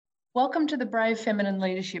Welcome to the Brave Feminine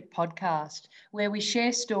Leadership Podcast, where we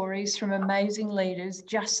share stories from amazing leaders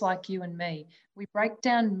just like you and me. We break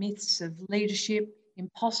down myths of leadership,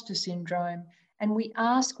 imposter syndrome, and we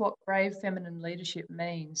ask what brave feminine leadership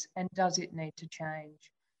means and does it need to change.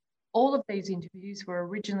 All of these interviews were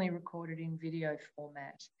originally recorded in video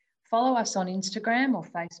format. Follow us on Instagram or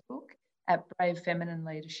Facebook at Brave Feminine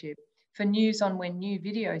Leadership for news on when new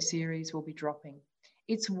video series will be dropping.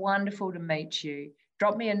 It's wonderful to meet you.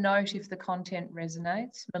 Drop me a note if the content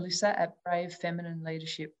resonates. Melissa at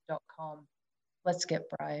bravefeminineLeadership.com. Let's get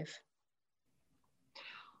brave.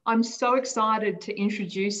 I'm so excited to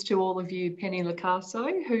introduce to all of you Penny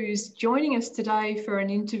Locasso, who's joining us today for an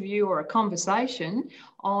interview or a conversation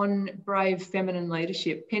on brave feminine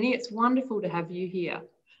leadership. Penny, it's wonderful to have you here.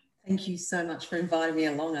 Thank you so much for inviting me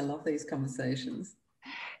along. I love these conversations.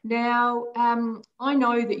 Now, I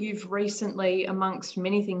know that you've recently, amongst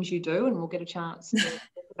many things you do, and we'll get a chance to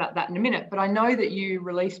talk about that in a minute, but I know that you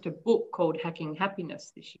released a book called Hacking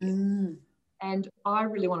Happiness this year. And I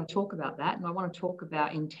really want to talk about that, and I want to talk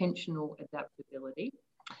about intentional adaptability.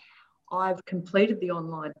 I've completed the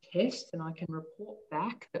online test, and I can report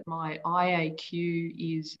back that my IAQ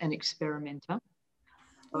is an experimenter.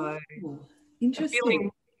 So interesting.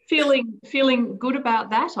 Feeling good about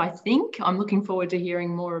that, I think. I'm looking forward to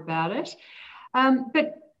hearing more about it.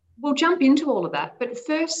 But we'll jump into all of that. But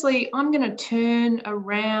firstly, I'm going to turn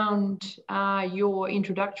around your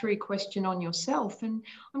introductory question on yourself. And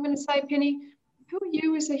I'm going to say, Penny, who are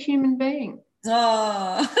you as a human being?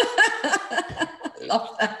 Oh,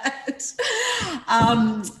 love that.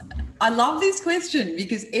 I love this question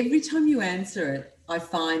because every time you answer it, I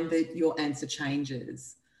find that your answer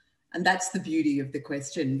changes. And that's the beauty of the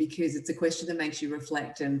question, because it's a question that makes you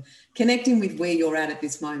reflect and connecting with where you're at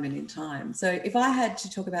this moment in time. So if I had to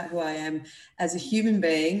talk about who I am as a human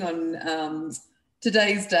being on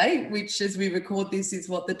today's date, which as we record this is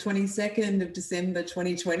what, the 22nd of December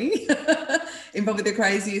 2020, in probably the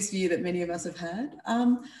craziest year that many of us have had,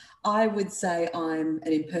 I would say I'm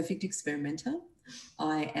an imperfect experimenter.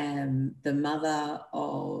 I am the mother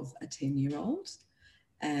of a 10-year-old,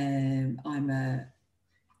 and I'm a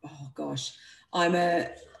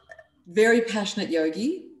very passionate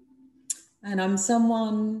yogi, and I'm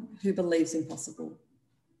someone who believes in possible.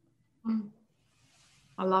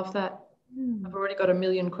 I love that. I've already got a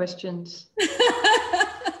million questions.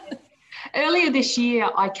 Earlier this year,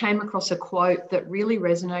 I came across a quote that really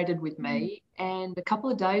resonated with me, and a couple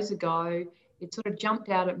of days ago, it sort of jumped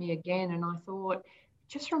out at me again, and I thought, it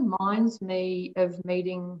just reminds me of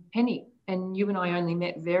meeting Penny. And you and I only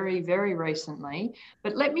met very, very recently,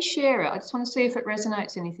 but let me share it. I just want to see if it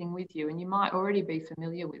resonates anything with you, and you might already be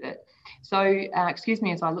familiar with it. So, excuse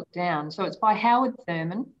me as I look down. So it's by Howard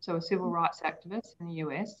Thurman, so a civil rights activist in the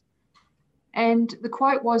US. And the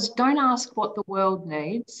quote was, "Don't ask what the world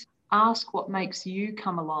needs, ask what makes you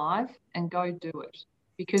come alive and go do it.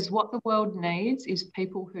 Because what the world needs is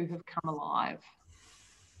people who have come alive."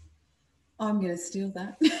 I'm going to steal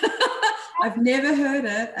that. I've never heard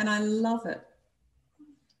it and I love it.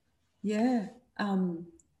 Yeah.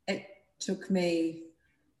 It took me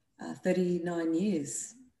 39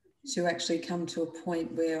 years to actually come to a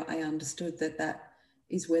point where I understood that that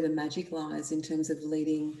is where the magic lies in terms of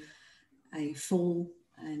leading a full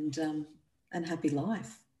and happy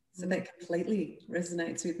life. So that completely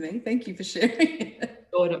resonates with me. Thank you for sharing it.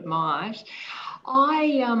 Thought it might.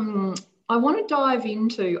 I want to dive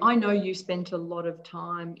into, I know you spent a lot of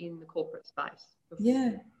time in the corporate space before,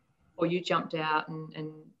 yeah, or you jumped out and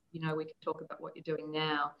you know, we can talk about what you're doing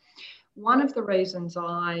now. One of the reasons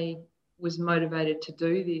I was motivated to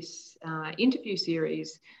do this interview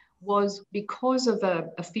series was because of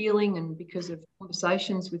a feeling and because of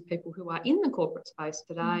conversations with people who are in the corporate space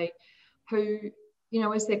today who, you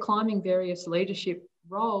know, as they're climbing various leadership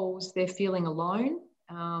roles, they're feeling alone.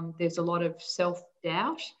 There's a lot of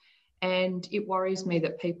self-doubt, and it worries me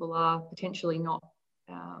that people are potentially not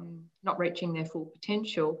reaching their full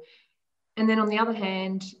potential. And then on the other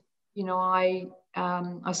hand, you know, I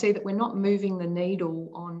see that we're not moving the needle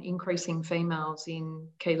on increasing females in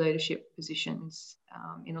key leadership positions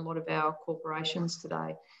in a lot of our corporations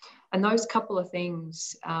today. And those couple of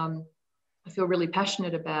things I feel really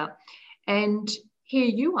passionate about. And here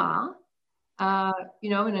you are, you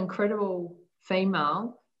know, an incredible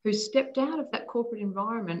female who stepped out of that corporate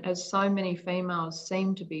environment, as so many females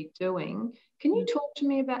seem to be doing. Can you talk to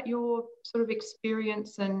me about your sort of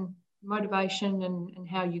experience and motivation and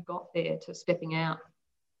how you got there to stepping out?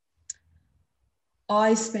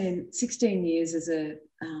 I spent 16 years as a,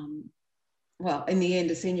 well, in the end,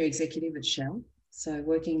 a senior executive at Shell, so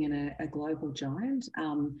working in a global giant.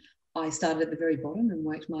 I started at the very bottom and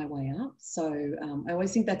worked my way up. So I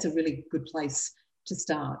always think that's a really good place to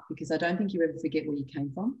start, because I don't think you ever forget where you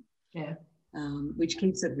came from. Yeah. Which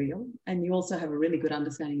keeps it real. And you also have a really good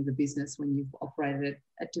understanding of the business when you've operated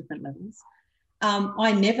at different levels.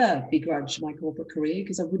 I never begrudged my corporate career,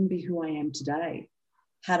 because I wouldn't be who I am today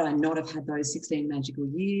had I not have had those 16 magical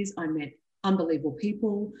years. I met unbelievable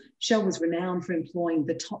people. Shell was renowned for employing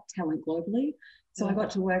the top talent globally. So I got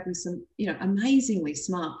to work with some, amazingly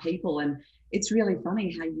smart people. And it's really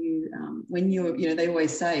funny how you, when you're, they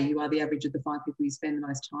always say you are the average of the 5 people you spend the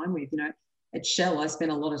most time with. At Shell, I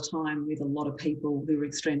spent a lot of time with a lot of people who were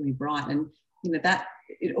extremely bright, and that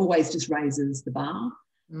it always just raises the bar.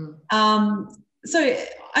 So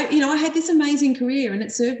I had this amazing career, and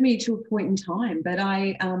it served me to a point in time. But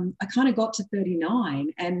I kind of got to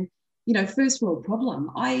 39, and first world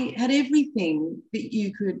problem. I had everything that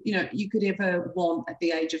you could ever want at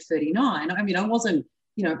the age of 39. I mean, I wasn't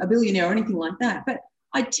a billionaire or anything like that, but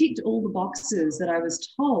I ticked all the boxes that I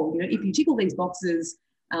was told. If you tick all these boxes,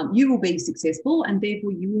 you will be successful, and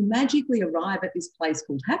therefore you will magically arrive at this place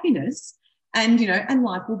called happiness, and and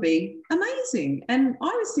life will be amazing. And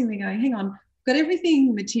I was sitting there going, hang on, I've got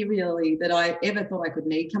everything materially that I ever thought I could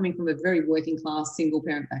need, coming from a very working class single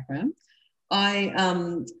parent background.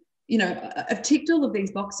 I've ticked all of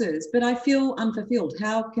these boxes, but I feel unfulfilled.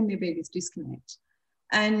 How can there be this disconnect?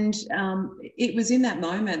 And it was in that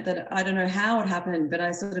moment that, I don't know how it happened, but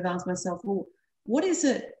I sort of asked myself, well, what is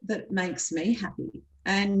it that makes me happy?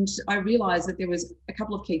 And I realized that there was a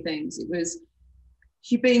couple of key things. It was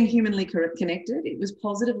being humanly connected. It was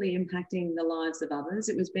positively impacting the lives of others.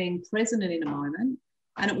 It was being present and in a moment,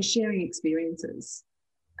 and it was sharing experiences.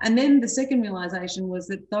 And then the second realization was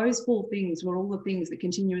that those 4 things were all the things that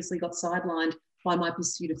continuously got sidelined by my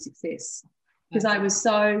pursuit of success, because I was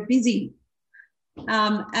so busy.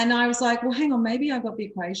 And I was like, well, hang on, maybe I got the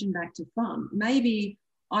equation back to front. Maybe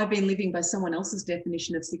I've been living by someone else's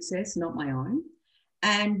definition of success, not my own.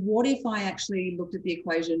 And what if I actually looked at the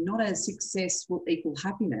equation not as success will equal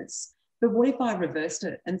happiness, but what if I reversed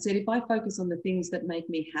it and said, if I focus on the things that make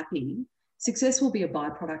me happy, success will be a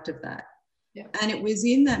byproduct of that. Yeah. And it was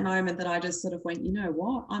in that moment that I just sort of went, you know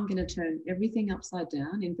what, I'm going to turn everything upside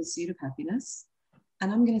down in pursuit of happiness,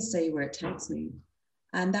 and I'm going to see where it takes me.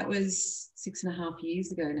 And that was 6.5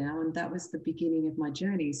 years ago now. And that was the beginning of my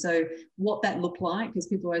journey. So what that looked like, because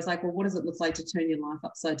people are always like, well, what does it look like to turn your life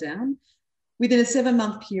upside down? Within a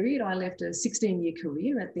 7-month period, I left a 16-year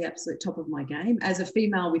career at the absolute top of my game as a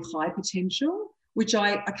female with high potential, which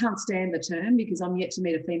I can't stand the term, because I'm yet to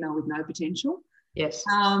meet a female with no potential. Yes.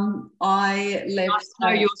 I left. Nice to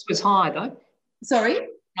know yours was high, though. Sorry?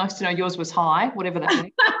 Nice to know yours was high, whatever that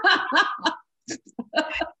means.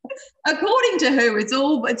 According to who, it's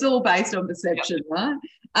all based on perception, yep. Right?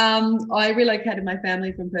 I relocated my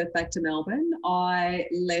family from Perth back to Melbourne. I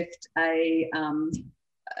left an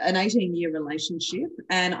 18-year relationship,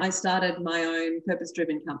 and I started my own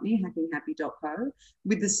purpose-driven company, hackinghappy.co,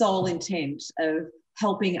 with the sole intent of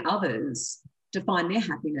helping others to find their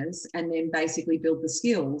happiness and then basically build the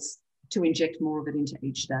skills to inject more of it into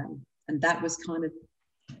each day. And that was kind of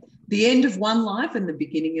the end of one life and the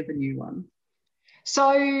beginning of a new one.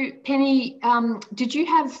 So, Penny,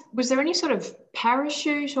 was there any sort of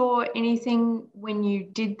parachute or anything when you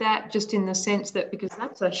did that, just in the sense that, because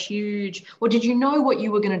that's a huge, or did you know what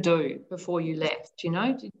you were going to do before you left,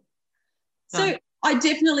 So I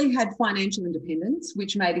definitely had financial independence,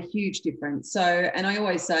 which made a huge difference. So, and I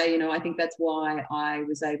always say, I think that's why I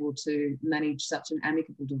was able to manage such an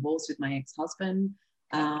amicable divorce with my ex-husband.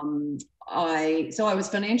 I was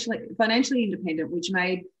financially independent, which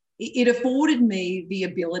made it afforded me the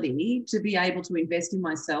ability to be able to invest in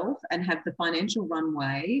myself and have the financial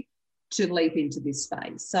runway to leap into this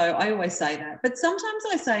space. So I always say that. But sometimes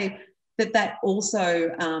I say that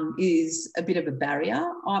also is a bit of a barrier.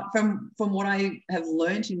 From what I have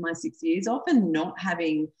learned in my 6 years, often not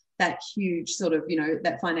having that huge sort of,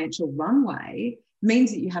 that financial runway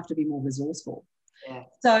means that you have to be more resourceful. Yeah.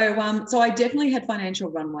 So I definitely had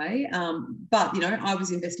financial runway, but I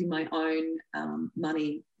was investing my own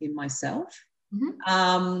money in myself.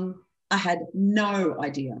 Mm-hmm. I had no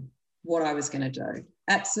idea what I was going to do,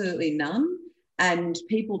 absolutely none. And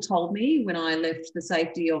people told me when I left the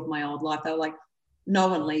safety of my old life, they were like, "No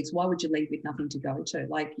one leaves. Why would you leave with nothing to go to?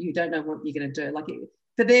 Like, you don't know what you're going to do." Like,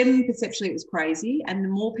 for them, perceptually, it was crazy. And the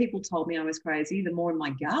more people told me I was crazy, the more in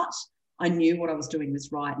my gut I knew what I was doing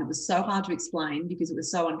was right. And it was so hard to explain because it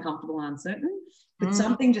was so uncomfortable and uncertain. But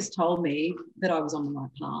something just told me that I was on the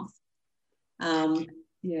right path.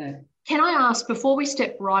 Yeah. Can I ask, before we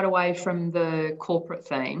step right away from the corporate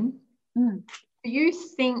theme, Do you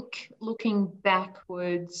think, looking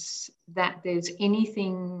backwards, that there's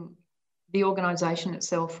anything the organisation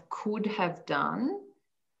itself could have done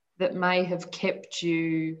that may have kept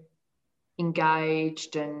you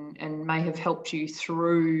engaged and may have helped you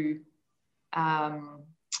through that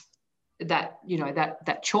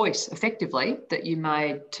choice effectively that you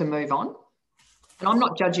made to move on? And I'm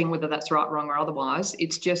not judging whether that's right, wrong, or otherwise.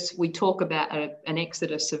 It's just we talk about an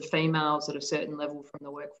exodus of females at a certain level from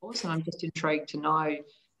the workforce, and I'm just intrigued to know,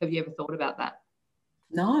 have you ever thought about that?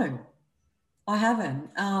 No, I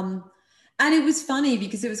haven't. And it was funny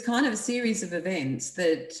because it was kind of a series of events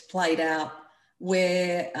that played out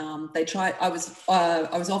where they tried. I was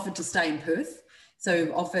offered to stay in Perth,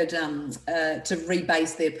 so offered to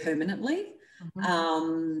rebase there permanently.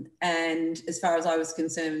 Mm-hmm. And as far as I was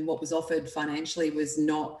concerned, what was offered financially was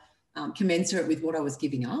not commensurate with what I was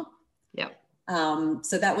giving up. Yeah.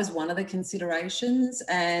 So that was one of the considerations.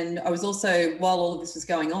 And I was also, while all of this was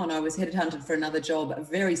going on, I was headhunted for another job, a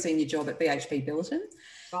very senior job at BHP Billiton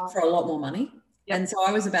for a lot more money. Yep. And so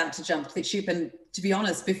I was about to jump ship. And to be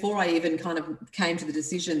honest, before I even kind of came to the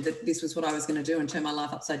decision that this was what I was going to do and turn my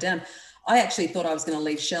life upside down, I actually thought I was going to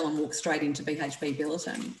leave Shell and walk straight into BHP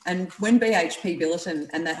Billiton. And when BHP Billiton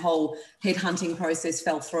and that whole headhunting process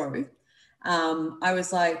fell through, I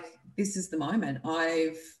was like, this is the moment.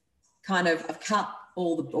 I've cut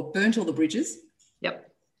burnt all the bridges. Yep.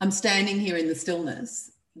 I'm standing here in the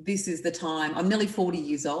stillness. This is the time. I'm nearly 40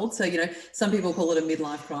 years old. So, some people call it a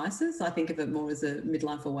midlife crisis. I think of it more as a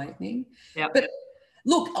midlife awakening. Yeah. But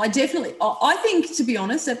look, I think, to be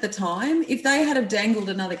honest, at the time, if they had have dangled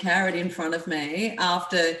another carrot in front of me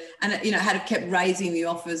had have kept raising the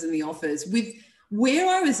offers with where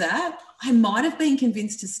I was at, I might have been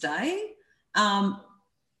convinced to stay.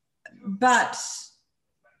 But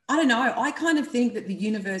I don't know. I kind of think that the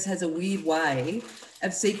universe has a weird way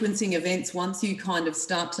of sequencing events once you kind of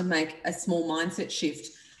start to make a small mindset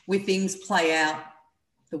shift where things play out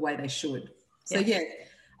the way they should. So, yeah,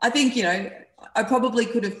 I think, they probably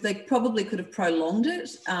could have prolonged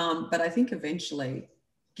it. But I think eventually,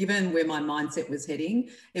 given where my mindset was heading,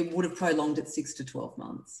 it would have prolonged it 6 to 12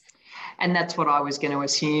 months. And that's what I was going to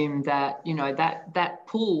assume, that, that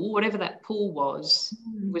pull, whatever that pull was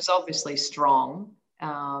obviously strong.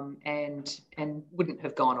 And wouldn't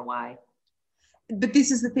have gone away. But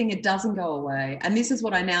this is the thing, it doesn't go away. And this is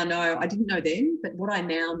what I now know. I didn't know then, but what I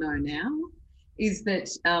now know is that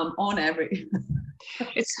on average...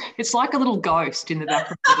 it's like a little ghost in the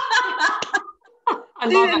background. I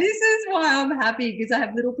love it. This is why I'm happy, because I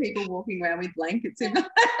have little people walking around with blankets in. I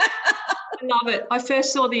love it. I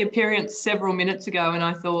first saw the appearance several minutes ago and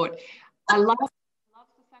I thought, I love the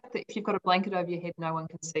fact that if you've got a blanket over your head, no one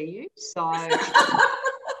can see you. So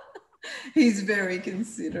he's very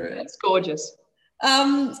considerate. It's gorgeous.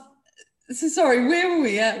 So sorry, where were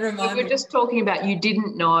we at? Remind me. We were just talking about, you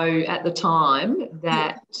didn't know at the time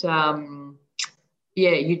that,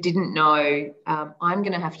 you didn't know. I'm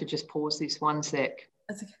going to have to just pause this one sec.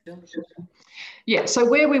 That's okay. Yeah, so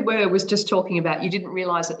where we were was just talking about, you didn't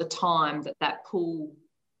realise at the time that pull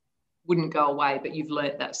wouldn't go away, but you've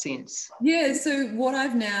learnt that since. Yeah, so what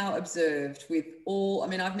I've now observed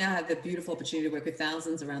I've now had the beautiful opportunity to work with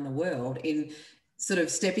thousands around the world in sort of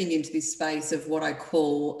stepping into this space of what I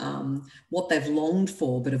call what they've longed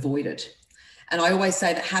for but avoided. And I always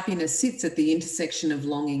say that happiness sits at the intersection of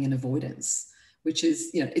longing and avoidance, which is,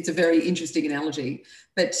 it's a very interesting analogy.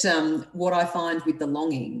 But what I find with the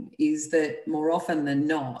longing is that more often than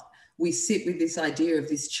not, we sit with this idea of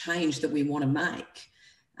this change that we want to make.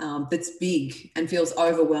 That's big and feels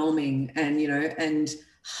overwhelming and, and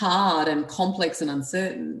hard and complex and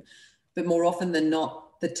uncertain. But more often than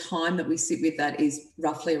not, the time that we sit with that is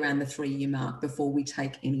roughly around the 3-year mark before we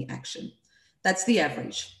take any action. That's the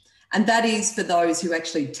average. And that is for those who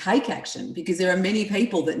actually take action, because there are many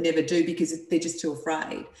people that never do because they're just too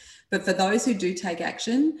afraid. But for those who do take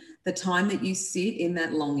action, the time that you sit in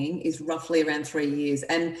that longing is roughly around 3 years.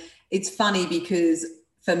 And it's funny because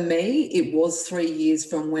for me, it was 3 years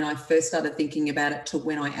from when I first started thinking about it to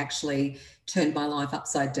when I actually turned my life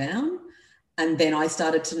upside down. And then I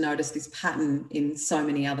started to notice this pattern in so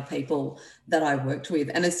many other people that I worked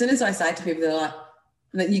with. And as soon as I say it to people, they're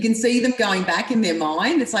like, you can see them going back in their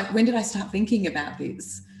mind. It's like, when did I start thinking about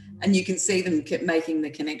this? And you can see them making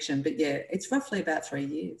the connection. But yeah, it's roughly about 3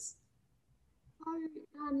 years.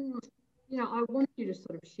 I want you to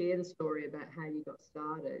sort of share the story about how you got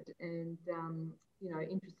started. And,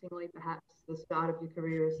 interestingly, perhaps the start of your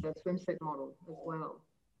career as a swimsuit model as well.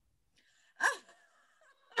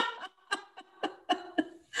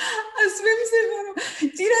 A swimsuit model.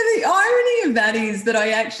 Do you know the irony of that is that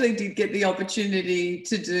I actually did get the opportunity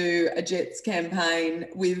to do a Jets campaign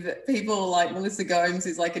with people like Melissa Gomes,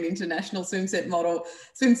 who's like an international swimsuit model,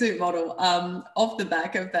 off the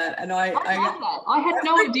back of that. And I love that. I had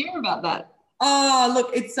no idea about that. Oh,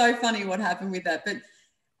 look, it's so funny what happened with that. But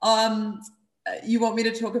you want me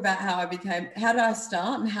to talk about how did I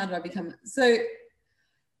start and how did I become? So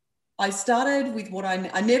I started with what I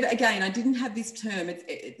didn't have this term.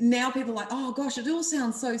 Now people are like, oh gosh, it all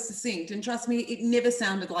sounds so succinct. And trust me, it never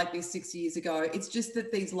sounded like this 6 years ago. It's just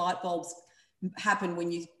that these light bulbs happen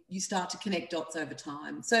when you start to connect dots over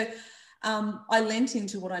time. So I lent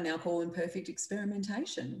into what I now call imperfect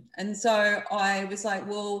experimentation. And so I was like,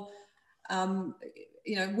 well,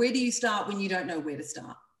 where do you start when you don't know where to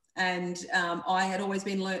start? And I had always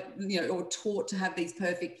been or taught to have these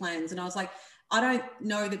perfect plans. And I was like, I don't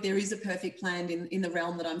know that there is a perfect plan in the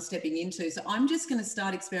realm that I'm stepping into. So I'm just going to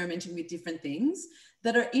start experimenting with different things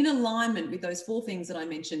that are in alignment with those 4 things that I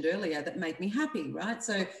mentioned earlier that make me happy, right?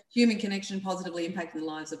 So human connection, positively impacting the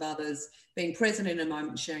lives of others, being present in a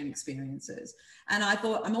moment, sharing experiences. And I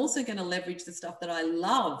thought I'm also going to leverage the stuff that I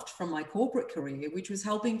loved from my corporate career, which was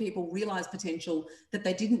helping people realize potential that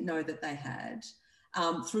they didn't know that they had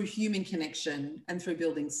through human connection and through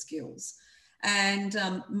building skills. And,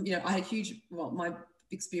 I had my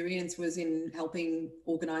experience was in helping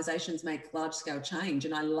organizations make large scale change.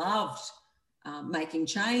 And I loved making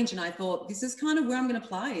change. And I thought, this is kind of where I'm going to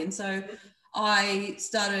play. And so I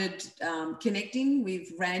started connecting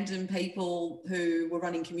with random people who were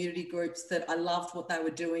running community groups that I loved what they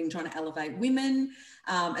were doing, trying to elevate women,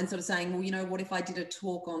 and sort of saying, well, what if I did a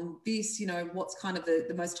talk on this? What's kind of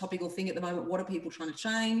the most topical thing at the moment? What are people trying to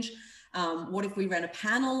change? What if we ran a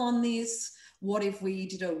panel on this? What if we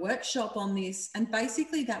did a workshop on this? And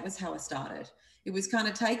basically that was how I started. It was kind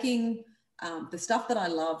of taking the stuff that I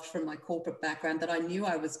loved from my corporate background that I knew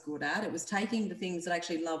I was good at. It was taking the things that I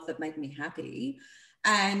actually loved that make me happy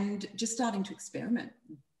and just starting to experiment.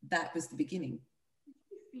 That was the beginning.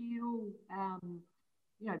 Do you feel,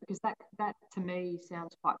 because that to me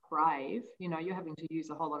sounds quite brave. You're having to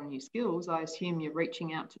use a whole lot of new skills. I assume you're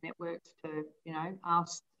reaching out to networks to,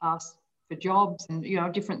 ask for jobs and,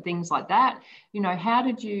 different things like that. How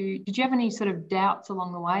did you have any sort of doubts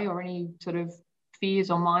along the way or any sort of fears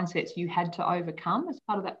or mindsets you had to overcome as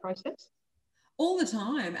part of that process? All the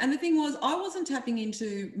time. And the thing was, I wasn't tapping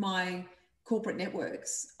into my corporate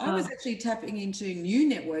networks. I was actually tapping into new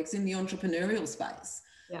networks in the entrepreneurial space.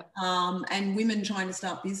 Yeah. And women trying to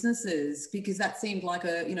start businesses, because that seemed like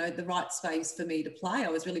the right space for me to play. I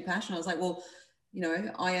was really passionate. I was like, well,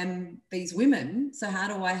 I am these women. So how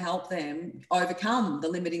do I help them overcome the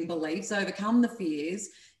limiting beliefs, overcome the fears,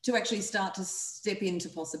 to actually start to step into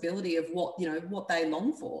possibility of what they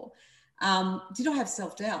long for? Did I have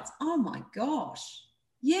self-doubts? Oh my gosh.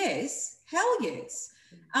 Yes. Hell yes.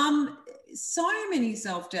 So many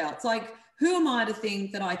self-doubts. Like, who am I to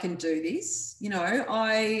think that I can do this? Who am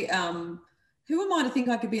I to think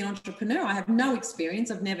I could be an entrepreneur? I have no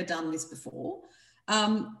experience. I've never done this before.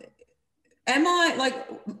 I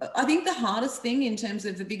think the hardest thing in terms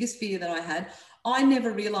of the biggest fear that I had, I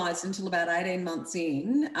never realized until about 18 months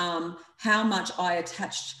in how much I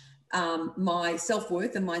attached my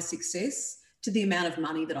self-worth and my success to the amount of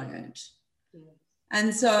money that I earned. Yeah.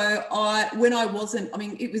 And so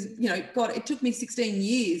it took me 16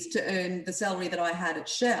 years to earn the salary that I had at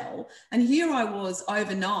Shell. And here I was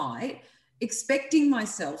overnight expecting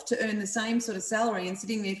myself to earn the same sort of salary and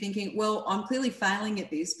sitting there thinking, well, I'm clearly failing at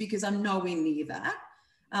this because I'm nowhere near that.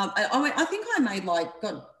 I think I made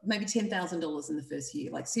maybe $10,000 in the first year.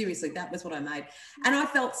 Like, seriously, that was what I made. And I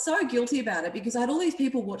felt so guilty about it because I had all these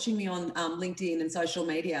people watching me on LinkedIn and social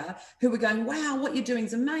media who were going, wow, what you're doing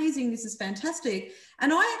is amazing. This is fantastic.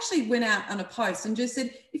 And I actually went out on a post and just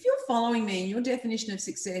said, if you're following me and your definition of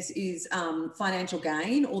success is financial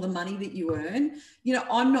gain or the money that you earn,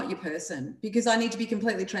 I'm not your person, because I need to be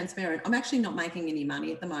completely transparent. I'm actually not making any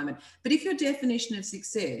money at the moment. But if your definition of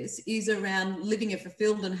success is around living a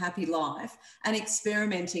fulfilled and happy life and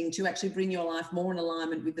experimenting to actually bring your life more in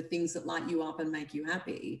alignment with the things that light you up and make you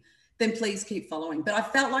happy, then please keep following. But I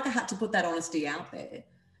felt like I had to put that honesty out there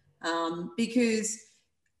because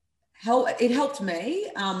it helped me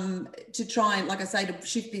to try and, like I say, to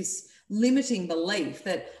shift this limiting belief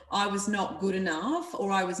that I was not good enough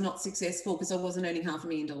or I was not successful because I wasn't earning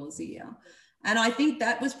 $500,000 a year. And I think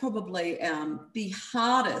that was probably the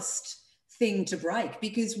hardest thing to break,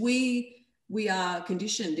 because we are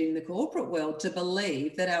conditioned in the corporate world to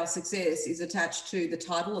believe that our success is attached to the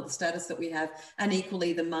title or the status that we have, and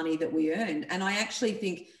equally the money that we earn. And I actually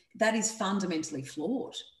think that is fundamentally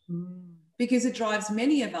flawed. Because it drives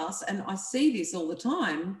many of us, and I see this all the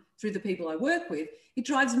time, through the people I work with, it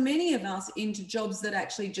drives many of us into jobs that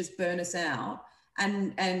actually just burn us out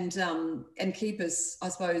and keep us, I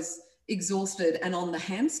suppose, exhausted and on the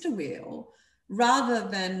hamster wheel, rather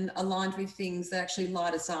than aligned with things that actually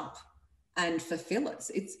light us up and fulfill us.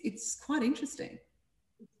 It's quite interesting.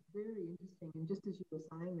 It's very interesting. And just as you were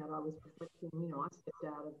saying that, I was reflecting, I stepped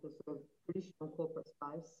out of the sort of traditional corporate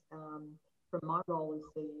space from my role as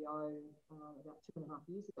CEO about 2.5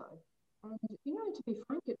 years ago. And, to be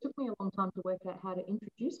frank, it took me a long time to work out how to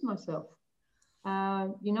introduce myself.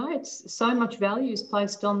 It's so much value is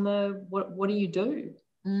placed on the what do you do?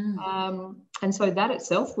 And so that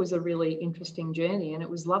itself was a really interesting journey. And it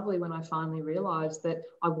was lovely when I finally realised that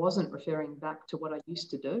I wasn't referring back to what I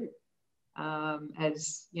used to do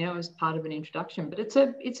as part of an introduction. But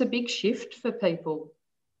it's a big shift for people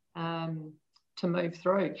to move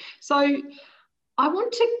through. So I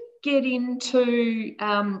want to get into,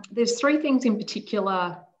 there's 3 things in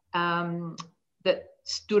particular that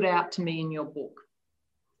stood out to me in your book.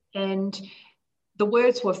 And the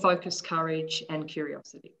words were focus, courage, and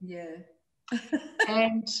curiosity. Yeah.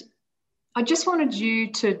 And I just wanted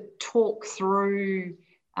you to talk through,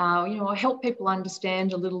 help people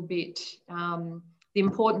understand a little bit the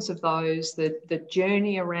importance of those, the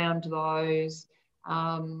journey around those,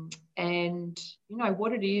 and,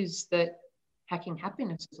 what it is that Hacking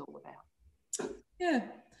Happiness is all about. Yeah.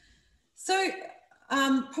 So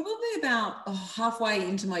probably about halfway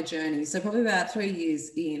into my journey, so probably about 3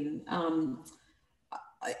 years in,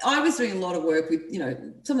 I was doing a lot of work with,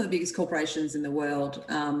 some of the biggest corporations in the world.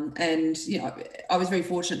 And, I was very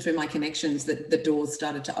fortunate through my connections that the doors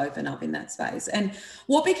started to open up in that space. And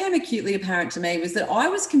what became acutely apparent to me was that I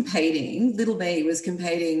was competing, little me was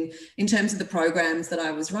competing in terms of the programs that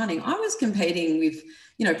I was running. I was competing with,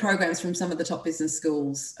 programs from some of the top business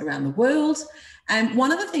schools around the world. And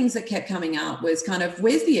one of the things that kept coming up was kind of,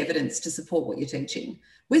 where's the evidence to support what you're teaching?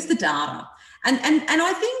 Where's the data? And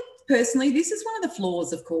I think, personally, this is one of the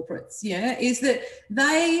flaws of corporates, is that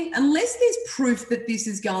unless there's proof that this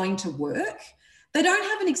is going to work, they don't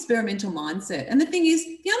have an experimental mindset. And the thing is,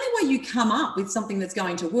 the only way you come up with something that's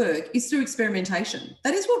going to work is through experimentation.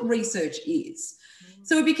 That is what research is.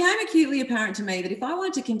 So it became acutely apparent to me that if I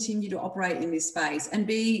wanted to continue to operate in this space and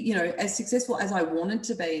be, as successful as I wanted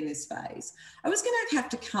to be in this space, I was going to have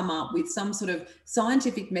to come up with some sort of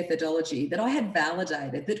scientific methodology that I had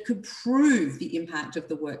validated that could prove the impact of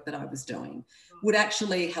the work that I was doing would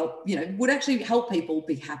actually help people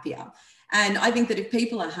be happier. And I think that if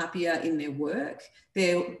people are happier in their work,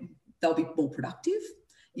 they'll be more productive.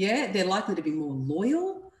 Yeah, they're likely to be more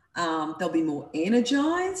loyal. They'll be more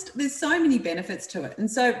energized. There's so many benefits to it.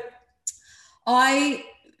 And so I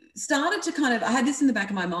started to I had this in the back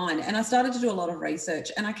of my mind, and I started to do a lot of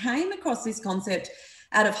research, and I came across this concept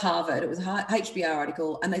out of Harvard. It was a HBR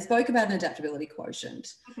article, and they spoke about an adaptability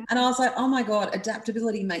quotient. Okay. And I was like, oh my God,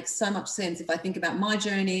 adaptability makes so much sense if I think about my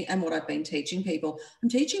journey and what I've been teaching people. I'm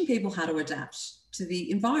teaching people how to adapt to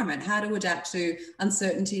the environment, how to adapt to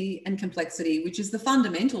uncertainty and complexity, which is the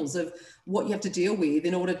fundamentals of what you have to deal with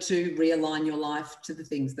in order to realign your life to the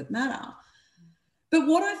things that matter. But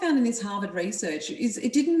what I found in this Harvard research is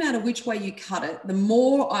it didn't matter which way you cut it. The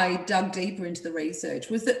more I dug deeper into the research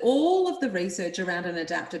was that all of the research around an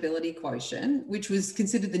adaptability quotient, which was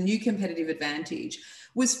considered the new competitive advantage,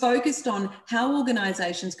 was focused on how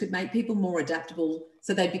organizations could make people more adaptable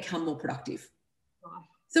so they'd become more productive.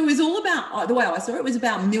 So it was all about, the way I saw it, was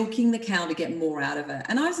about milking the cow to get more out of it.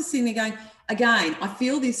 And I was just sitting there going, again, I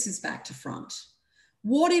feel this is back to front.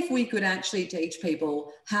 What if we could actually teach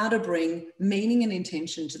people how to bring meaning and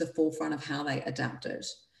intention to the forefront of how they adapted?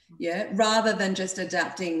 Yeah, rather than just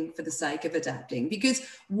adapting for the sake of adapting. Because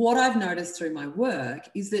what I've noticed through my work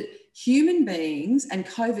is that human beings, and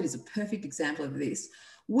COVID is a perfect example of this,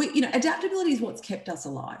 adaptability is what's kept us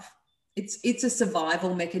alive. It's a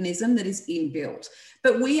survival mechanism that is inbuilt,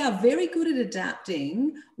 but we are very good at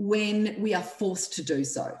adapting when we are forced to do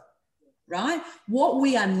so, right? What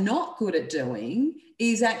we are not good at doing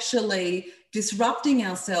is actually disrupting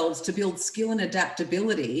ourselves to build skill and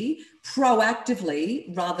adaptability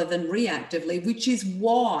proactively rather than reactively, which is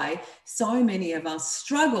why so many of us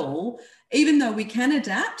struggle, even though we can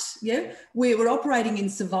adapt. Yeah, we're operating in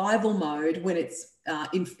survival mode when it's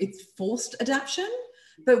forced adaptation.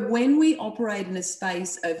 But when we operate in a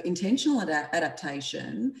space of intentional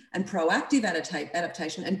adaptation and proactive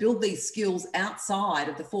adaptation and build these skills outside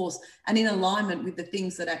of the force and in alignment with the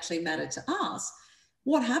things that actually matter to us,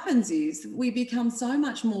 what happens is we become so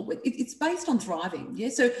much more, it's based on thriving. Yeah.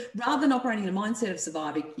 So rather than operating in a mindset of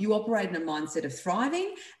surviving, you operate in a mindset of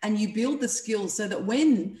thriving, and you build the skills so that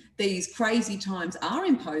when these crazy times are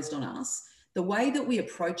imposed on us, The way that we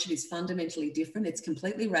approach it is fundamentally different. It's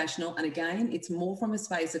completely rational. And again, it's more from a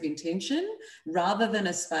space of intention rather than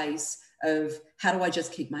a space of how do I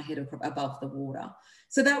just keep my head above the water.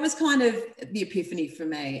 So that was kind of the epiphany for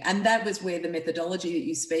me. And that was where the methodology that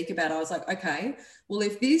you speak about, I was like, okay, well,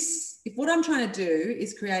 if what I'm trying to do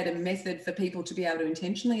is create a method for people to be able to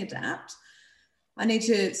intentionally adapt, I need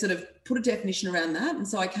to sort of put a definition around that. And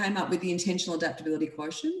so I came up with the intentional adaptability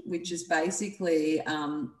quotient, which is basically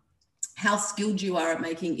how skilled you are at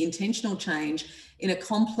making intentional change in a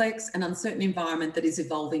complex and uncertain environment that is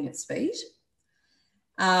evolving at speed.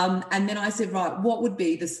 And then I said, right, what would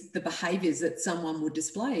be the behaviours that someone would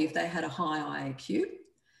display if they had a high IAQ?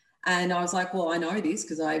 And I was like, well, I know this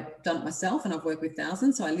because I've done it myself and I've worked with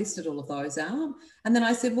thousands. So I listed all of those out. And then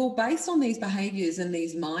I said, well, based on these behaviours and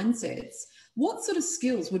these mindsets, what sort of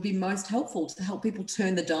skills would be most helpful to help people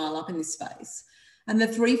turn the dial up in this space? And the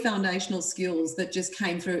 3 foundational skills that just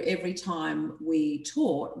came through every time we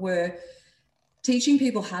taught were teaching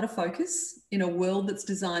people how to focus in a world that's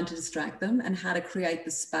designed to distract them, and how to create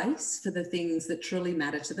the space for the things that truly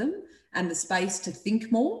matter to them and the space to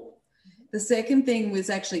think more. The second thing was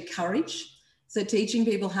actually courage. So teaching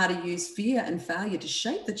people how to use fear and failure to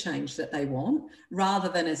shape the change that they want rather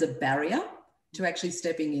than as a barrier to actually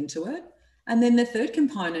stepping into it. And then the third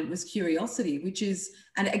component was curiosity, which is,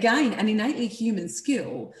 and again, an innately human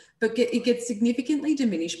skill, but it gets significantly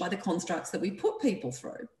diminished by the constructs that we put people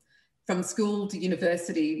through, from school to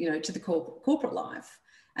university, to the corporate life.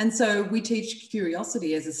 And so we teach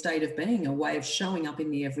curiosity as a state of being, a way of showing up in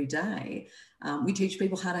the everyday. We teach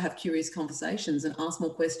people how to have curious conversations and ask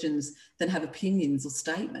more questions than have opinions or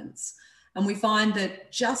statements. And we find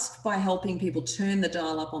that just by helping people turn the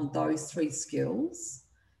dial up on those 3 skills,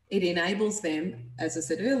 it enables them, as I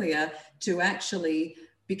said earlier, to actually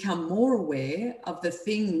become more aware of the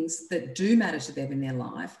things that do matter to them in their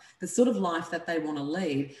life, the sort of life that they want to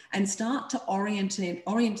lead, and start to orient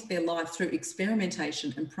their life through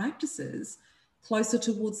experimentation and practices closer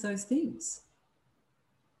towards those things.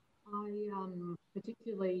 I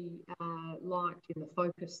particularly liked in the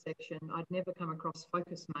focus section, I'd never come across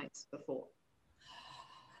Focus Mates before.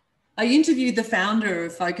 I interviewed the founder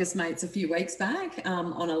of Focus Mates a few weeks back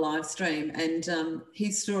on a live stream, and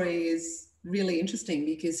his story is really interesting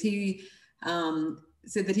because he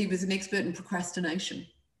said that he was an expert in procrastination,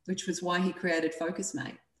 which was why he created Focus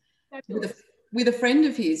Mate with a friend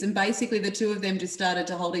of his. And basically the 2 of them just started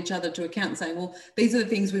to hold each other to account and saying, well, these are the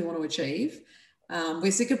things we want to achieve.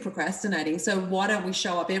 We're sick of procrastinating. So why don't we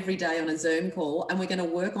show up every day on a Zoom call, and we're going to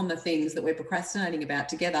work on the things that we're procrastinating about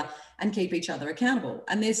together and keep each other accountable.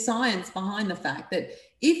 And there's science behind the fact that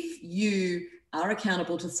if you are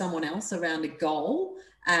accountable to someone else around a goal,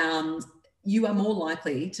 you are more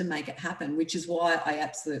likely to make it happen, which is why I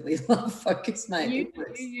absolutely love Focus Mate. You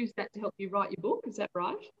use that to help you write your book, is that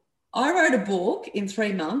right? I wrote a book in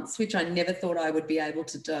 3 months, which I never thought I would be able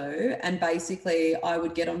to do. And basically I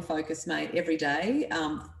would get on Focus Mate every day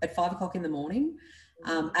at 5 o'clock in the morning.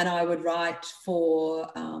 And I would write for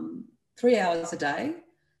 3 hours a day,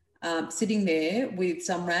 sitting there with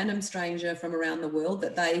some random stranger from around the world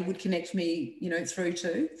that they would connect me, through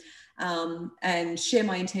to, and share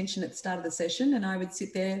my intention at the start of the session. And I would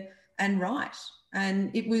sit there and write.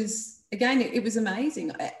 And it was, again, it was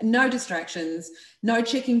amazing. No distractions, no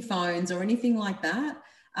checking phones or anything like that.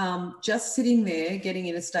 Just sitting there, getting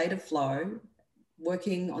in a state of flow,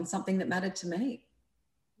 working on something that mattered to me.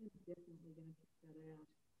 Definitely going to check that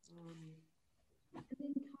out.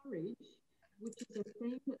 And then courage, which is a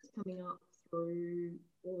theme that's coming up through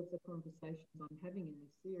all of the conversations I'm having in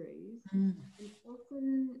this series. And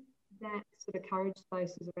often that sort of courage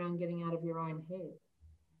space is around getting out of your own head.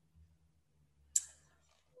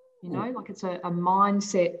 Like it's a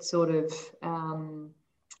mindset sort of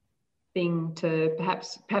thing to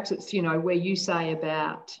perhaps it's, where you say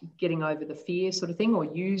about getting over the fear sort of thing, or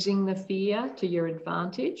using the fear to your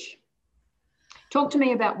advantage. Talk to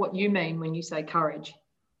me about what you mean when you say courage.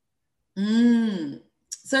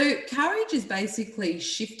 So courage is basically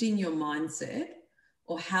shifting your mindset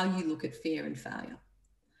or how you look at fear and failure.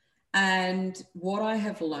 And what I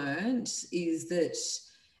have learned is that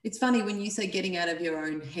it's funny when you say getting out of your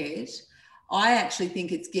own head, I actually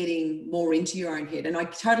think it's getting more into your own head. And I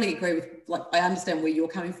totally agree with, I understand where you're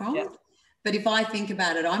coming from. Yeah. But if I think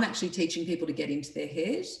about it, I'm actually teaching people to get into their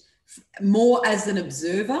head more as an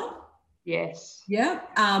observer. Yes. Yeah.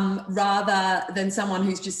 Rather than someone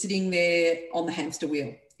who's just sitting there on the hamster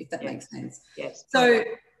wheel, if that makes sense. Yes. So,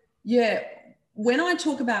 yeah, when I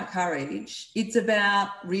talk about courage, it's about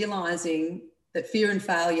realizing that fear and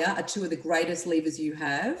failure are 2 of the greatest levers you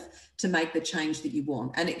have to make the change that you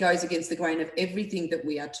want. And it goes against the grain of everything that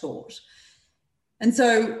we are taught. And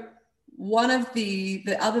so one of the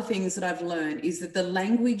other things that I've learned is that the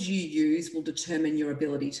language you use will determine your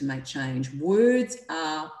ability to make change. Words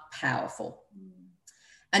are powerful.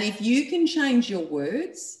 And if you can change your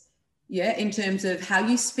words, in terms of how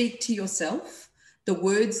you speak to yourself, the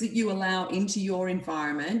words that you allow into your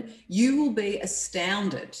environment, you will be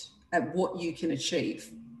astounded at what you can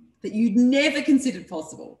achieve that you'd never considered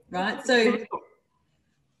possible, right? So,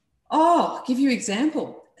 I'll give you an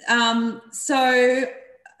example. So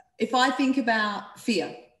if I think about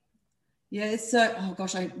fear, oh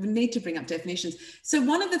gosh, I need to bring up definitions. So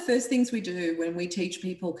one of the first things we do when we teach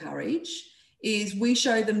people courage is we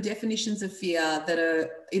show them definitions of fear that are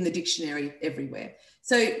in the dictionary everywhere.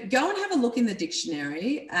 So go and have a look in the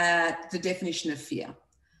dictionary at the definition of fear.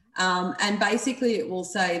 And basically it will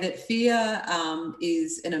say that fear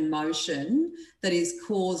is an emotion that is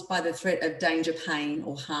caused by the threat of danger, pain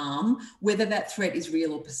or harm, whether that threat is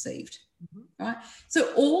real or perceived. Right?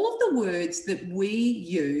 So all of the words that we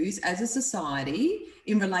use as a society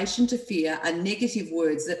in relation to fear are negative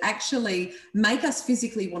words that actually make us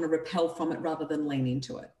physically want to repel from it rather than lean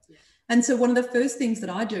into it. Yeah. And so one of the first things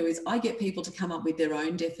that I do is I get people to come up with their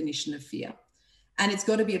own definition of fear. And it's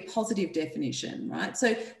got to be a positive definition, right?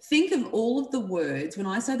 So think of all of the words, when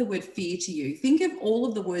I say the word fear to you, think of all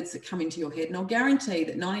of the words that come into your head, and I'll guarantee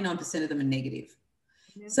that 99% of them are negative.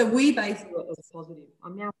 So we basically positive.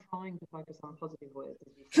 I'm now trying to focus on positive words.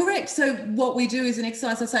 Correct. So what we do is an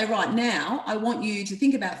exercise. I say, right now, I want you to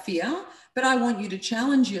think about fear, but I want you to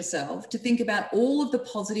challenge yourself to think about all of the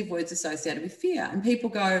positive words associated with fear. And people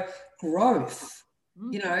go, growth,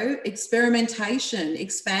 experimentation,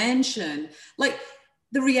 expansion. Like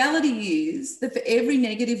the reality is that for every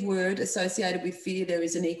negative word associated with fear, there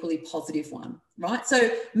is an equally positive one, right?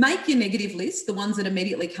 So make your negative list, the ones that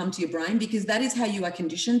immediately come to your brain, because that is how you are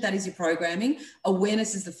conditioned. That is your programming.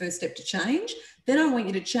 Awareness is the first step to change. Then I want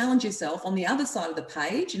you to challenge yourself on the other side of the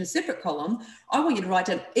page in a separate column. I want you to write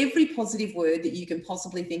down every positive word that you can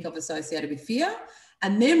possibly think of associated with fear.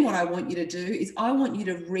 And then what I want you to do is I want you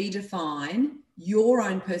to redefine your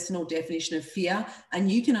own personal definition of fear,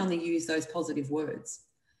 and you can only use those positive words.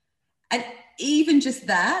 And even just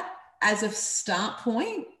that as a start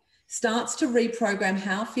point starts to reprogram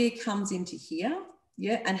how fear comes into here,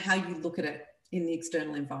 and how you look at it in the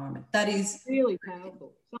external environment. That is really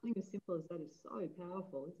powerful. Something as simple as that is so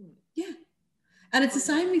powerful, isn't it? Yeah. And it's the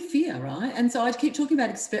same with fear, right? And so I keep talking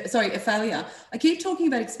about failure. I keep talking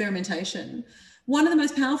about experimentation. One of the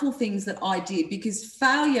most powerful things that I did, because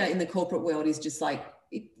failure in the corporate world is just like,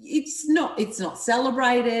 it's not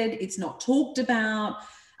celebrated, it's not talked about,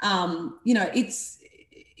 it's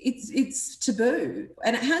taboo,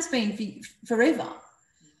 and it has been forever.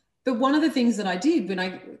 But one of the things that I did when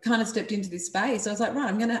I kind of stepped into this space, I was like, right,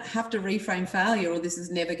 I'm going to have to reframe failure or this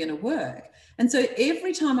is never going to work. And so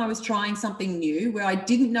every time I was trying something new where I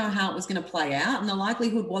didn't know how it was going to play out, and the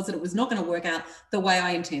likelihood was that it was not going to work out the way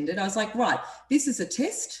I intended, I was like, right, this is a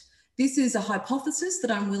test. This is a hypothesis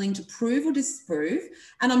that I'm willing to prove or disprove,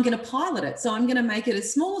 and I'm going to pilot it. So I'm going to make it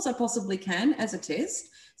as small as I possibly can as a test,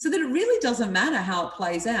 so that it really doesn't matter how it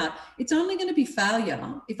plays out. It's only going to be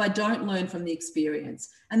failure if I don't learn from the experience.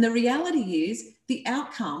 And the reality is the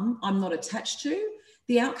outcome I'm not attached to.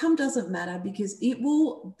 The outcome doesn't matter because it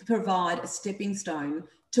will provide a stepping stone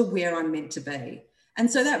to where I'm meant to be. And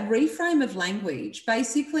so that reframe of language,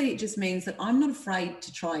 basically it just means that I'm not afraid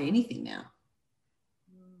to try anything now.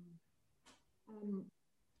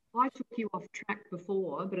 I took you off track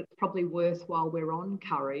before, but it's probably worthwhile we're on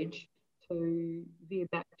courage to veer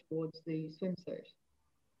back towards the swimsuit.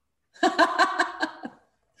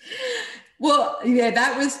 Well, yeah,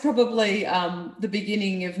 that was probably the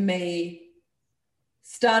beginning of me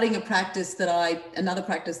starting another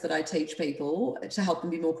practice that I teach people to help them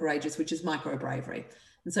be more courageous, which is micro bravery.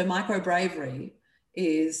 And so micro bravery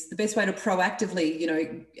is the best way to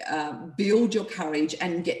proactively, build your courage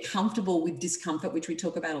and get comfortable with discomfort, which we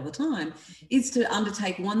talk about all the time, is to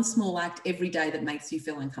undertake one small act every day that makes you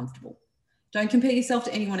feel uncomfortable. Don't compare yourself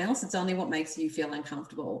to anyone else. It's only what makes you feel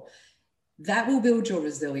uncomfortable. That will build your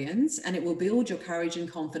resilience, and it will build your courage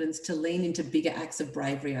and confidence to lean into bigger acts of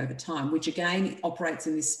bravery over time, which again operates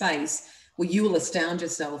in this space where you will astound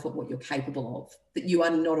yourself at what you're capable of, that you are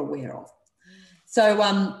not aware of. So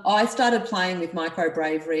I started playing with micro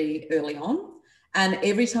bravery early on. And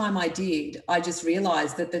every time I did, I just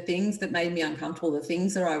realized that the things that made me uncomfortable, the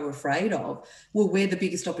things that I was afraid of, were where the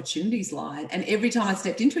biggest opportunities lie. And every time I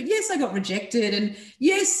stepped into it, yes, I got rejected. And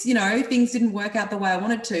yes, things didn't work out the way I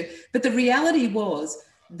wanted to. But the reality was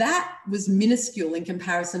that was minuscule in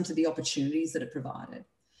comparison to the opportunities that it provided.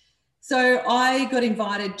 So I got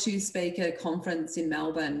invited to speak at a conference in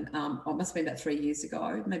Melbourne. It must have been about 3 years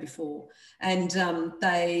ago, maybe 4. And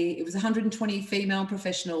it was 120 female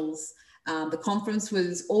professionals. The conference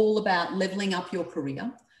was all about leveling up your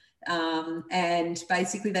career. And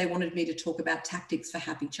basically they wanted me to talk about tactics for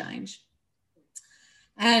happy change.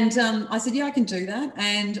 And I said, yeah, I can do that.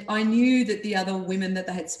 And I knew that the other women that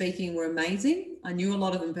they had speaking were amazing. I knew a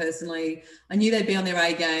lot of them personally. I knew they'd be on their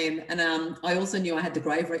A game. And I also knew I had the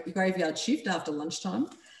graveyard shift after lunchtime.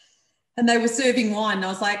 And they were serving wine. And I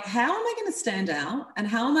was like, how am I going to stand out? And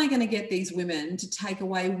how am I going to get these women to take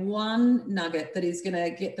away one nugget that is going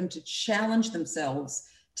to get them to challenge themselves,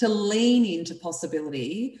 to lean into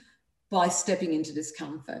possibility by stepping into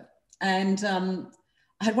discomfort? And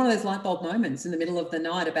I had one of those light bulb moments in the middle of the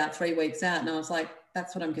night about 3 weeks out, and I was like,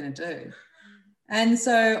 that's what I'm going to do. And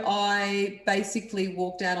so I basically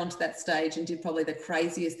walked out onto that stage and did probably the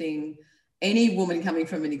craziest thing any woman coming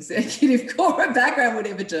from an executive corporate background would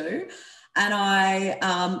ever do. And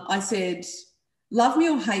I said, love me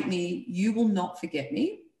or hate me, you will not forget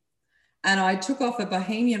me. And I took off a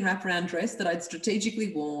bohemian wraparound dress that I'd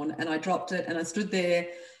strategically worn, and I dropped it, and I stood there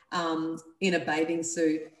in a bathing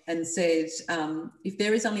suit and said, if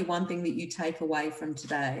there is only one thing that you take away from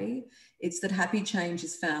today, it's that happy change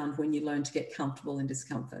is found when you learn to get comfortable in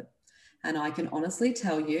discomfort. And I can honestly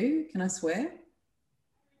tell you, can I swear?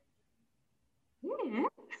 Yeah,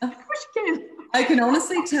 of course you can. I can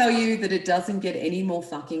honestly tell you that it doesn't get any more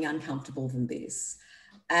fucking uncomfortable than this.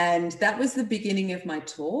 And that was the beginning of my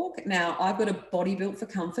talk. Now, I've got a body built for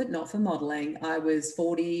comfort, not for modeling. I was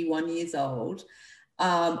 41 years old.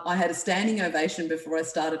 I had a standing ovation before I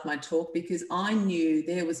started my talk because I knew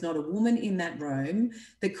there was not a woman in that room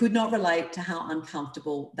that could not relate to how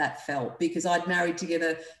uncomfortable that felt, because I'd married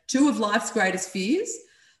together 2 of life's greatest fears,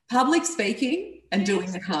 public speaking and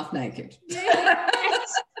doing it half naked.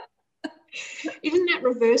 Yes. Isn't that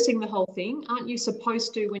reversing the whole thing? Aren't you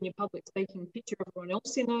supposed to, when you're public speaking, picture everyone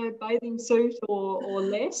else in a bathing suit or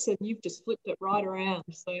less, and you've just flipped it right around?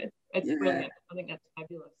 So it's brilliant. I think that's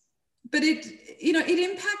fabulous. But it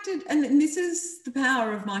impacted, and this is the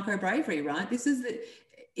power of micro bravery, right? This is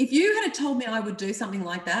if you had told me I would do something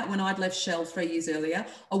like that when I'd left Shell 3 years earlier,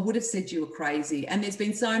 I would have said you were crazy. And there's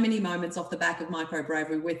been so many moments off the back of micro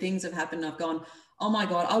bravery where things have happened and I've gone, oh my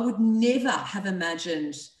God, I would never have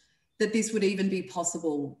imagined that this would even be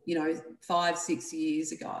possible, 5, 6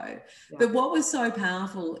 years ago. Yeah. But what was so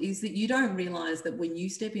powerful is that you don't realize that when you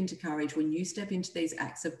step into courage, when you step into these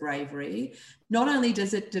acts of bravery, not only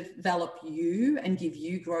does it develop you and give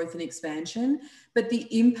you growth and expansion, but the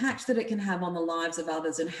impact that it can have on the lives of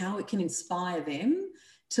others and how it can inspire them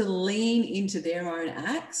to lean into their own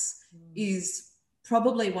acts is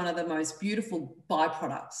probably one of the most beautiful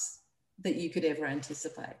byproducts that you could ever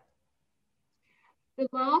anticipate. The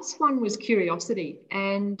last one was curiosity,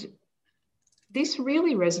 and this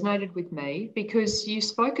really resonated with me because you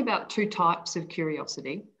spoke about 2 types of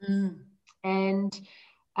curiosity, and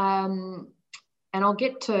I'll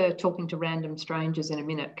get to talking to random strangers in a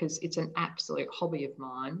minute because it's an absolute hobby of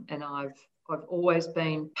mine, and I've always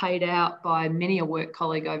been paid out by many a work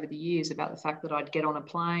colleague over the years about the fact that I'd get on a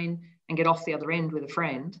plane and get off the other end with a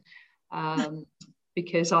friend.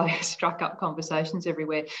 Because I struck up conversations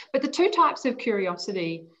everywhere. But the 2 types of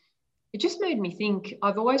curiosity, it just made me think.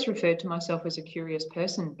 I've always referred to myself as a curious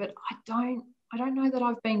person, but I don't know that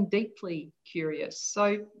I've been deeply curious.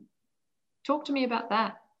 So talk to me about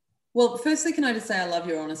that. Well, firstly, can I just say I love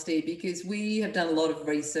your honesty, because we have done a lot of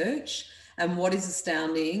research, and what is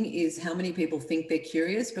astounding is how many people think they're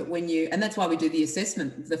curious, but and that's why we do the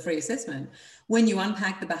assessment, the free assessment, when you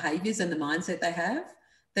unpack the behaviours and the mindset they have,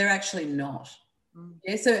 they're actually not.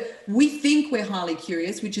 Yeah, so we think we're highly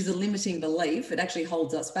curious, which is a limiting belief. It actually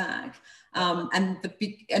holds us back. And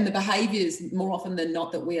the behaviours, more often than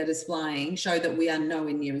not, that we are displaying show that we are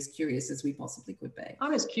nowhere near as curious as we possibly could be.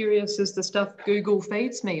 I'm as curious as the stuff Google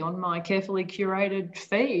feeds me on my carefully curated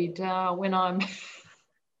feed when I'm... And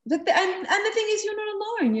the thing is, you're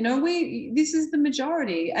not alone. This is the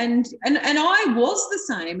majority, and I was the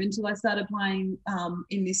same until I started playing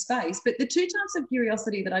in this space. But the 2 types of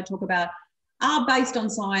curiosity that I talk about are based on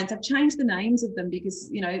science. I've changed the names of them because,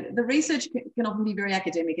 the research can often be very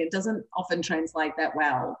academic. It doesn't often translate that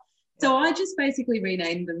well. So I just basically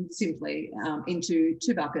renamed them simply into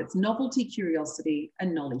 2 buckets: novelty curiosity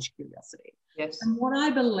and knowledge curiosity. Yes. And what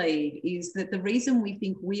I believe is that the reason we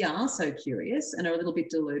think we are so curious and are a little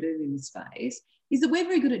bit deluded in this space is that we're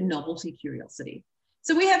very good at novelty curiosity.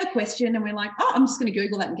 So we have a question and we're like, oh, I'm just going to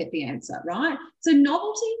Google that and get the answer, right? So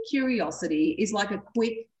novelty curiosity is like a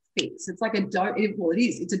quick fix. It's like it's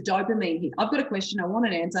a dopamine hit. I've got a question, I want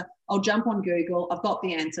an answer, I'll jump on Google, I've got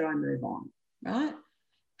the answer, I move on, right?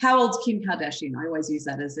 How old's Kim Kardashian? I always use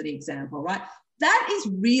that as an example, right? That is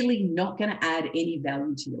really not going to add any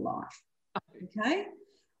value to your life, okay?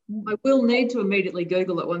 I will need to immediately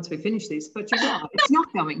Google it once we finish this, but you're right, it's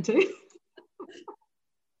not going to.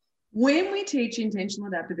 When we teach intentional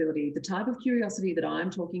adaptability, the type of curiosity that I'm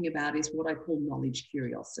talking about is what I call knowledge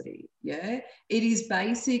curiosity. Yeah, it is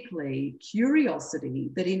basically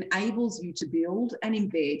curiosity that enables you to build and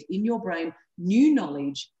embed in your brain new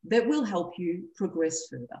knowledge that will help you progress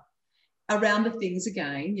further around the things,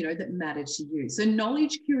 again, you know, that matter to you. So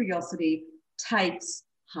knowledge curiosity takes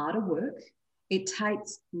harder work, it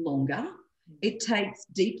takes longer, it takes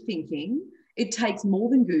deep thinking, it takes more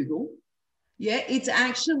than Google. Yeah, it's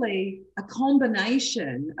actually a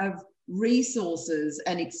combination of resources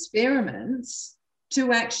and experiments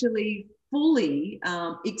to actually fully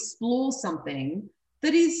explore something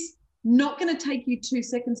that is not going to take you 2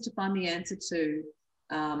 seconds to find the answer to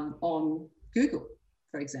on Google,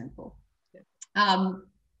 for example.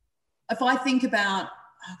 If I think about,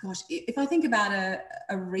 if I think about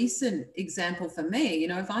a recent example for me, you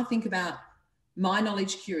know, if I think about my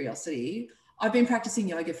knowledge curiosity, I've been practicing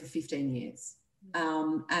yoga for 15 years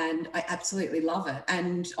and I absolutely love it.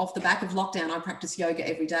 And off the back of lockdown, I practice yoga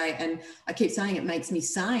every day. And I keep saying it makes me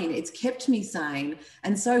sane. It's kept me sane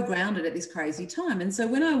and so grounded at this crazy time. And so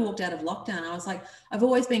when I walked out of lockdown, I was like, I've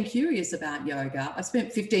always been curious about yoga. I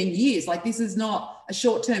spent 15 years, like this is not a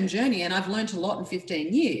short-term journey, and I've learned a lot in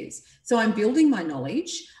 15 years. So I'm building my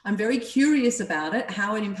knowledge. I'm very curious about it,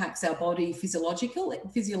 how it impacts our body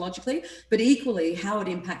physiologically, but equally how it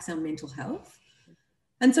impacts our mental health.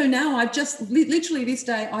 And so now I've just literally this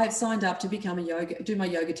day, I have signed up to do my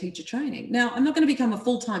yoga teacher training. Now, I'm not going to become a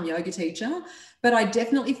full-time yoga teacher, but I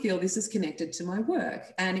definitely feel this is connected to my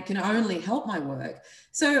work and it can only help my work.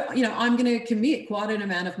 So, you know, I'm going to commit quite an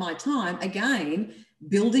amount of my time, again,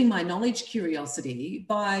 building my knowledge curiosity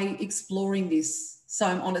by exploring this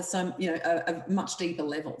on a much deeper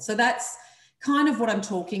level. So that's kind of what I'm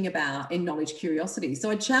talking about in knowledge curiosity.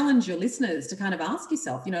 So I challenge your listeners to kind of ask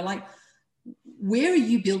yourself, you know, like, where are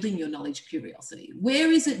you building your knowledge curiosity?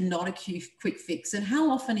 Where is it not a quick fix? And how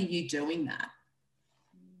often are you doing that?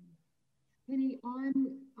 Penny,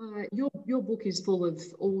 your book is full of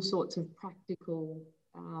all sorts of practical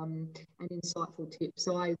and insightful tips.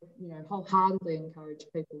 So I, wholeheartedly encourage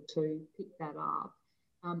people to pick that up.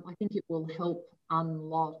 I think it will help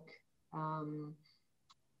unlock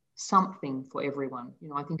something for everyone. You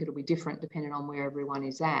know, I think it'll be different depending on where everyone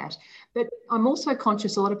is at. But I'm also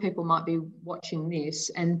conscious a lot of people might be watching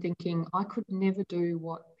this and thinking, I could never do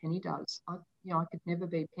what Penny does. I could never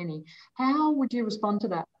be Penny. How would you respond to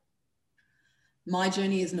that? My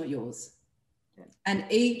journey is not yours. Yeah.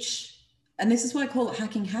 And this is why I call it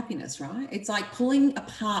hacking happiness, right? It's like pulling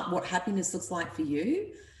apart what happiness looks like for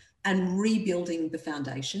you and rebuilding the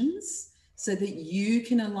foundations so that you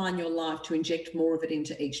can align your life to inject more of it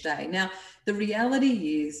into each day. Now, the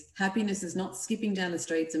reality is happiness is not skipping down the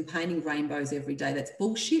streets and painting rainbows every day. That's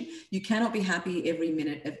bullshit. You cannot be happy every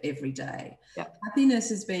minute of every day. Yep. Happiness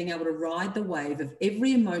is being able to ride the wave of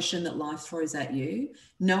every emotion that life throws at you,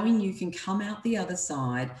 knowing you can come out the other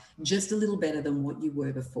side just a little better than what you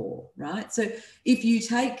were before, right? So if you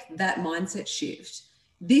take that mindset shift,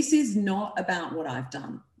 this is not about what I've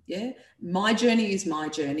done. Yeah, my journey is my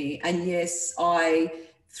journey. And yes,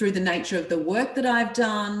 through the nature of the work that I've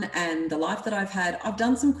done and the life that I've had, I've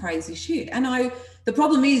done some crazy shit. And the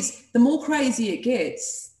problem is the more crazy it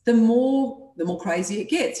gets, the more crazy it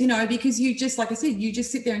gets, because you just, like I said, you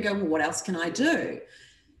just sit there and go, well, what else can I do?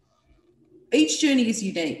 Each journey is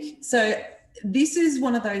unique. So this is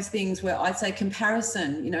one of those things where I'd say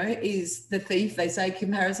comparison, is the thief. They say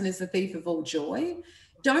comparison is the thief of all joy.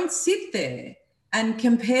 Don't sit there and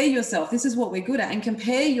compare yourself. This is what we're good at. And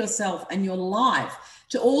compare yourself and your life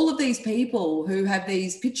to all of these people who have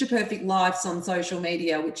these picture perfect lives on social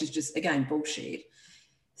media, which is just, again, bullshit.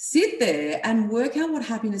 Sit there and work out what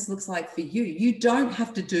happiness looks like for you. You don't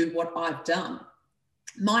have to do what I've done.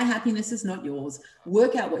 My happiness is not yours.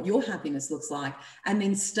 Work out what your happiness looks like and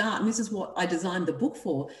then start. And this is what I designed the book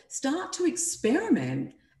for. Start to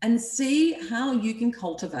experiment and see how you can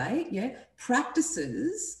cultivate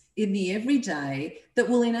practices in the everyday that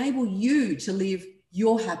will enable you to live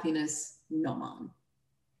your happiness, not mine.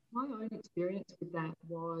 My own experience with that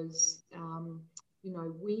was,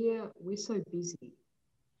 we're so busy.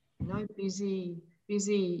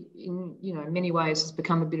 Busy in, many ways has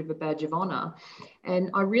become a bit of a badge of honour.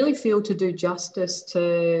 And I really feel, to do justice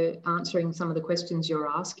to answering some of the questions you're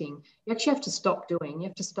asking, you actually have to stop doing. You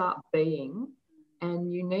have to start being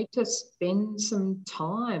and you need to spend some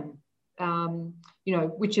time, you know,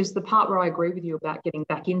 which is the part where I agree with you about getting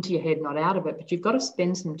back into your head, not out of it, but you've got to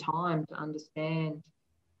spend some time to understand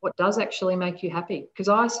what does actually make you happy. Because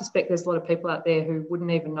I suspect there's a lot of people out there who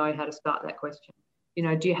wouldn't even know how to start that question. You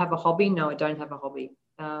know, do you have a hobby? No, I don't have a hobby.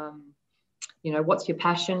 You know, what's your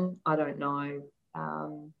passion? I don't know.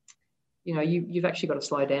 You know, you've actually got to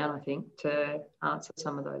slow down, I think, to answer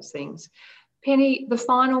some of those things. Penny, the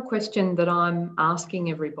final question that I'm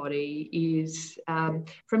asking everybody is,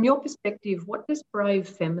 from your perspective, what does brave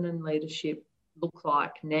feminine leadership look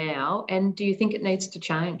like now? And do you think it needs to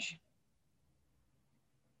change?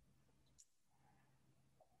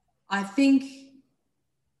 I think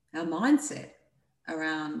our mindset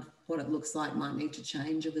around what it looks like might need to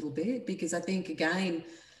change a little bit, because I think, again,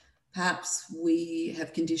 perhaps we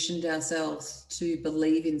have conditioned ourselves to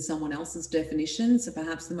believe in someone else's definition. So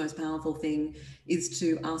perhaps the most powerful thing is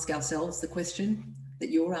to ask ourselves the question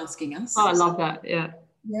that you're asking us. Oh, I love that. Yeah.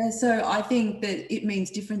 Yeah, so I think that it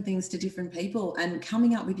means different things to different people, and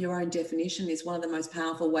coming up with your own definition is one of the most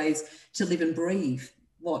powerful ways to live and breathe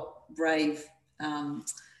what brave,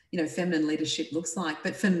 you know, feminine leadership looks like.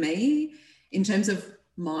 But for me, in terms of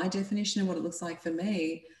my definition of what it looks like for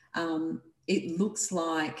me, it looks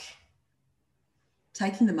like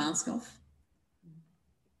taking the mask off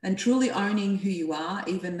and truly owning who you are,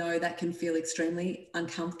 even though that can feel extremely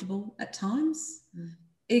uncomfortable at times.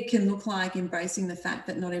 It can look like embracing the fact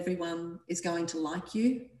that not everyone is going to like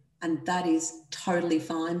you, and that is totally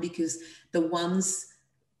fine, because the ones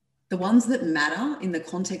that matter in the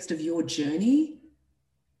context of your journey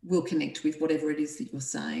will connect with whatever it is that you're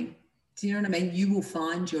saying. Do you know what I mean? You will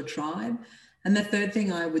find your tribe. And the third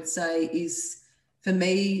thing I would say is, for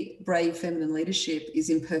me, brave feminine leadership is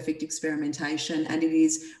imperfect experimentation, and it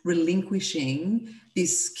is relinquishing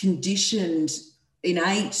this conditioned,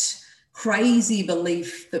 innate, crazy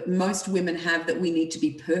belief that most women have that we need to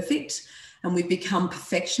be perfect, and we've become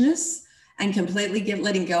perfectionists, and completely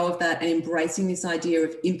letting go of that and embracing this idea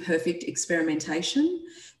of imperfect experimentation,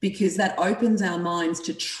 because that opens our minds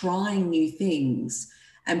to trying new things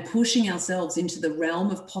and pushing ourselves into the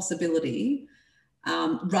realm of possibility,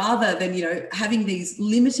 rather than, you know, having these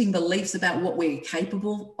limiting beliefs about what we're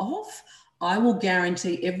capable of. I will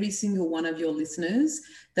guarantee every single one of your listeners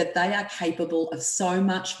that they are capable of so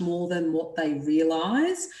much more than what they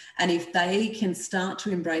realise. And if they can start to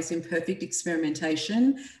embrace imperfect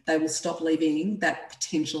experimentation, they will stop leaving that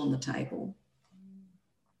potential on the table.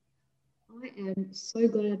 I am so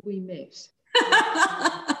glad we met.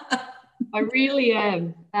 I really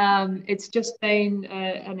am. It's just been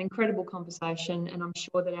an incredible conversation, and I'm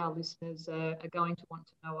sure that our listeners are going to want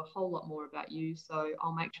to know a whole lot more about you. So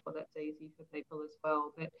I'll make sure that's easy for people as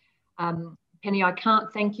well. But Penny, I can't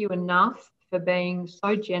thank you enough for being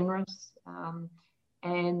so generous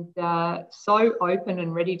and so open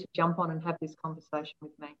and ready to jump on and have this conversation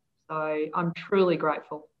with me. So I'm truly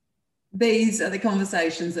grateful. These are the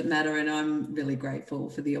conversations that matter, and I'm really grateful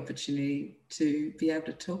for the opportunity to be able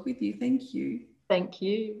to talk with you. Thank you. Thank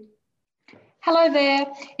you. Hello there.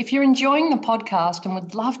 If you're enjoying the podcast and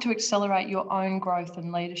would love to accelerate your own growth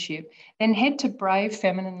and leadership, then head to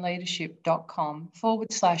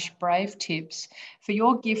bravefeminine-leadership.com/brave tips for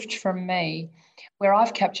your gift from me, where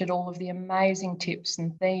I've captured all of the amazing tips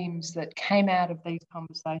and themes that came out of these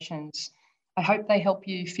conversations. I hope they help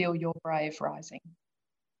you feel your brave rising.